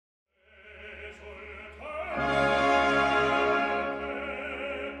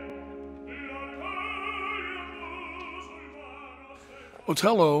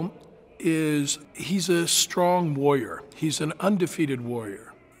Otello he's a strong warrior. He's an undefeated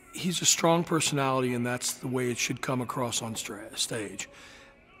warrior. He's a strong personality, and that's the way it should come across on stage.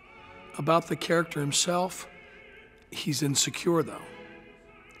 About the character himself, he's insecure though.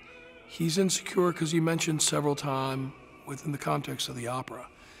 He's insecure because he mentioned several times within the context of the opera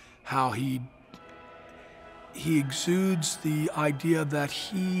how he exudes the idea that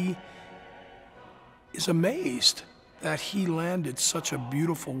he is amazed that he landed such a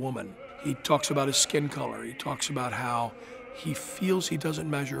beautiful woman. He talks about his skin color. He talks about how he feels he doesn't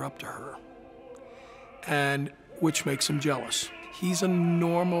measure up to her, and which makes him jealous. He's a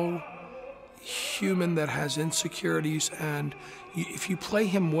normal human that has insecurities, and if you play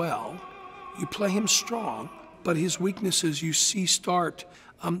him well, you play him strong, but his weaknesses you see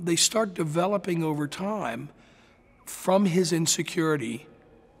they start developing over time from his insecurity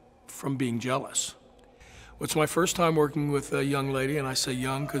from being jealous. It's my first time working with a young lady, and I say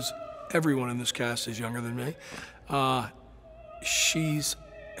young because everyone in this cast is younger than me. She's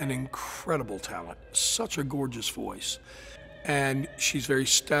an incredible talent, such a gorgeous voice. And she's very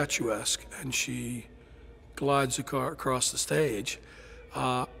statuesque, and she glides across the stage.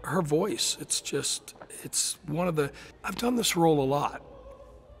 Her voice, it's one of the, I've done this role a lot.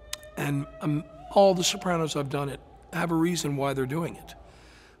 And all the sopranos I've done it have a reason why they're doing it.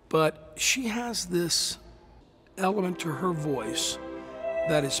 But she has this element to her voice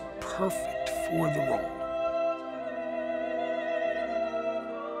that is perfect for the role.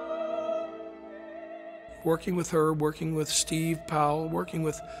 Working with her, working with Steve Powell, working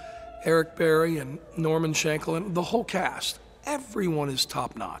with Eric Berry and Norman Schenkel, the whole cast, everyone is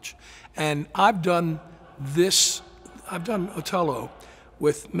top-notch. And I've done Otello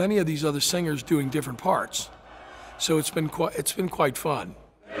with many of these other singers doing different parts. So it's been quite fun.